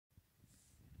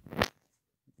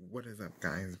What is up,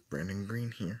 guys? Brandon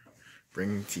Green here,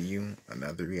 bringing to you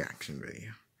another reaction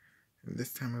video. And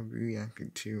this time I'll be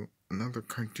reacting to another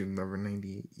Cartoon Lover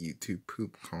 98 YouTube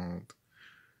poop called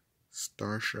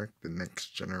Shrek The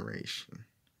Next Generation.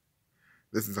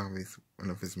 This is always one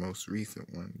of his most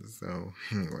recent ones, so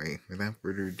anyway, without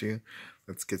further ado,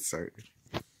 let's get started.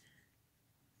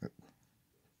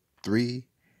 3,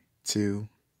 2,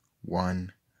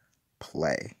 1,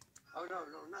 play. Oh, no,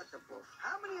 not the book.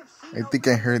 How many have seen I think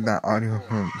I heard that audio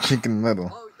from Chicken Little.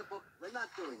 Close the book. We're not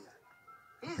doing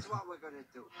that. Here's what we're gonna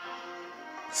do.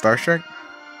 Shrek?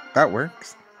 That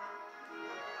works.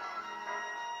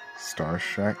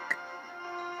 Shrek.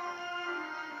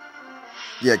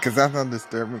 Yeah, because that's not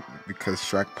disturbing because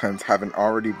Shrek puns haven't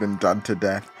already been done to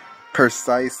death.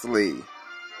 Precisely.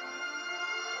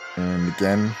 And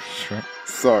again, Shrek.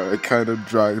 Sorry, I kind of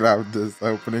dragged out this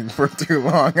opening for too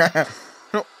long.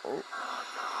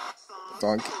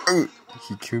 Donkey. Ooh,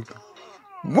 he killed him.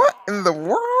 What in the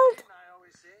world?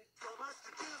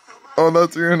 Oh,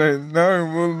 that's real nice. Now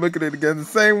we'll look at it again the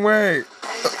same way.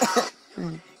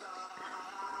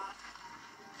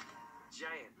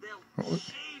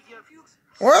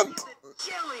 What?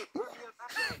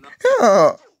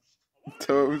 Yeah.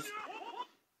 Toes.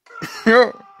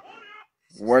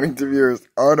 Warning to viewers.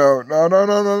 Oh no,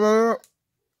 no.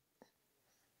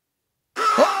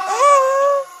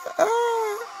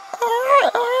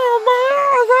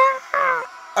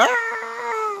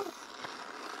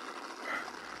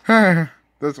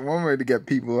 That's one way to get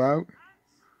people out.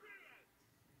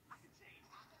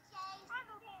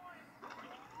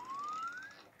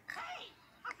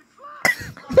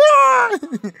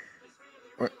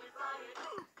 What?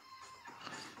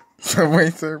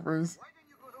 Subway Surfers.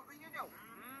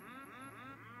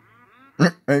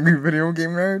 Angry Video Game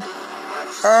Nerd.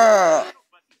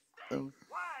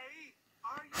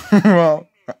 Well,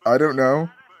 I don't know.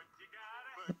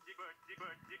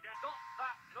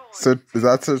 So is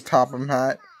that his Topham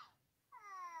hat?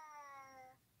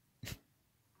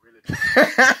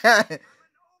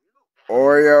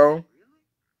 Oreo.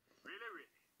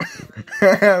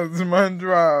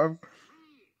 SpongeBob.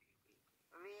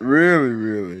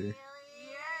 Really.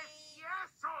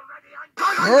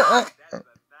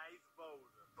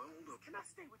 Can I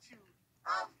stay with you?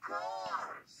 Of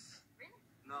course.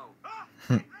 No.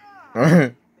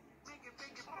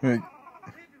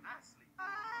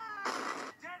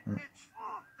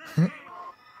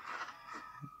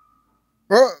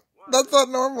 Well, that's not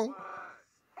normal.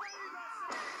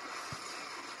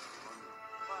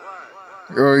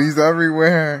 Oh, he's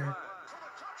everywhere.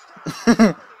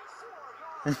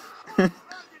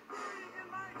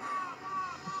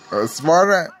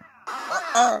 Smarter.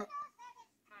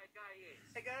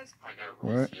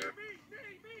 What?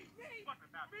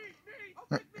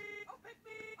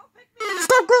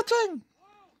 Stop glitching!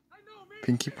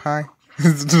 Pinkie Pie?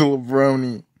 It's still a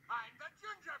brony.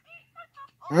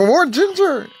 More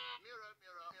ginger!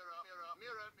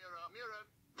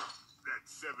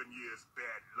 That's 7 years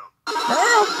bad luck.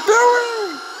 I'm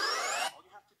doing! All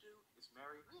you have to do is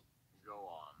marry me. Go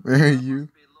on. You.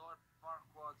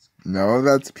 No,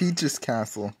 that's Peach's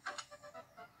castle.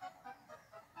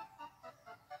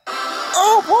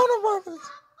 Oh, Warner Brothers!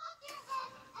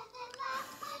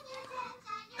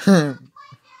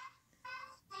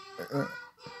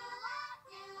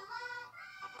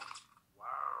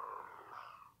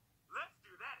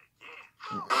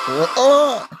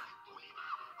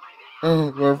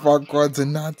 Oh, we're Farquaad's a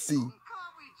Nazi.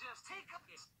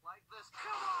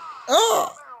 Oh,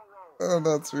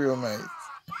 that's real nice.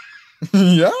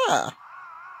 Yeah.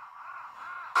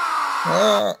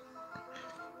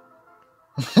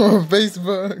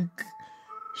 Facebook.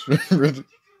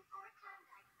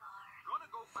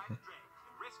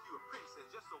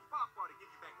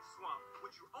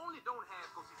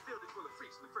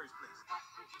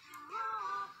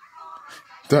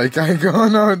 Daikai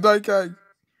going on, Daikai.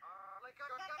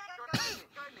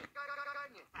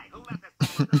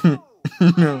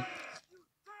 No.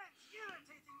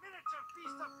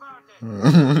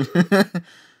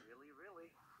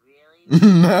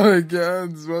 Not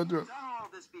again, SpongeBob.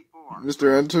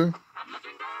 Mr. Enter?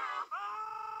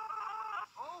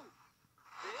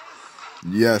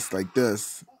 Yes, like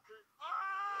this.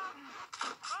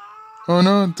 Oh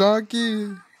no,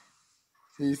 Donkey!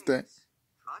 He's dead.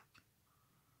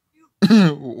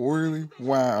 Really?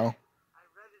 Wow.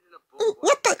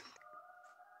 What the?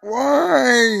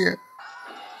 Why?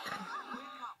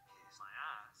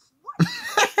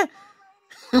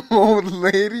 Old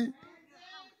lady?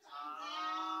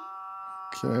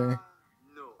 Okay.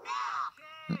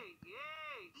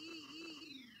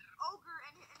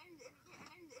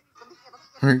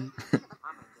 What? I'm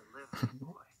a delivery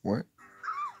boy. What?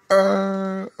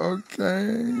 Okay.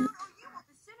 The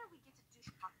sooner we get to do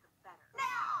the fuck, the better.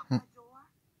 Now! The door?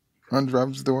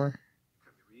 Undrops door.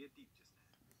 Cut me real deep just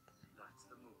now. That's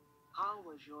the move. How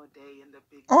was your day in the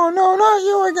big... Oh no, not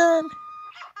you again.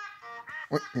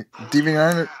 What?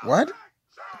 DeviantArt? What?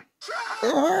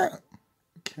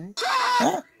 Okay.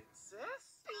 Ah. Princess?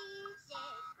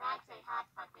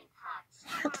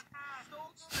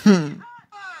 Hmm.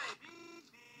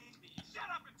 Shut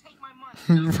up and take my money.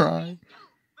 Right.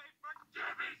 They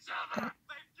forgive each other.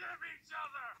 They give each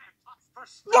other.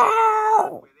 First, No!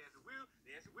 where there's a will,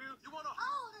 there's a will. You want to...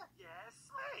 Yes,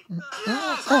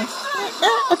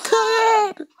 I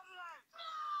can't.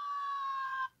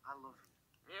 I love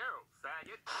you. You,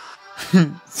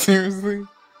 faggot. Seriously?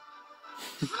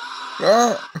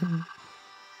 Ah. I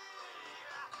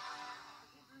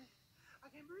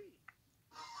can't breathe.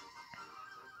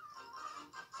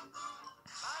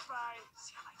 Bye-bye.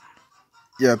 See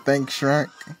you later. Yeah, thanks, Shrek.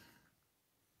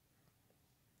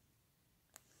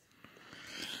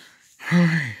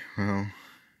 Alright, well,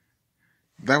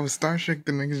 that was Star Trek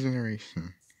The Next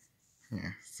Generation.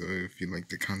 Yeah, so if you like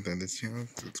the content of this channel,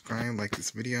 subscribe, like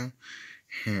this video,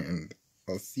 and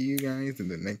I'll see you guys in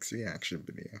the next reaction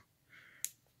video.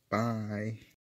 Bye.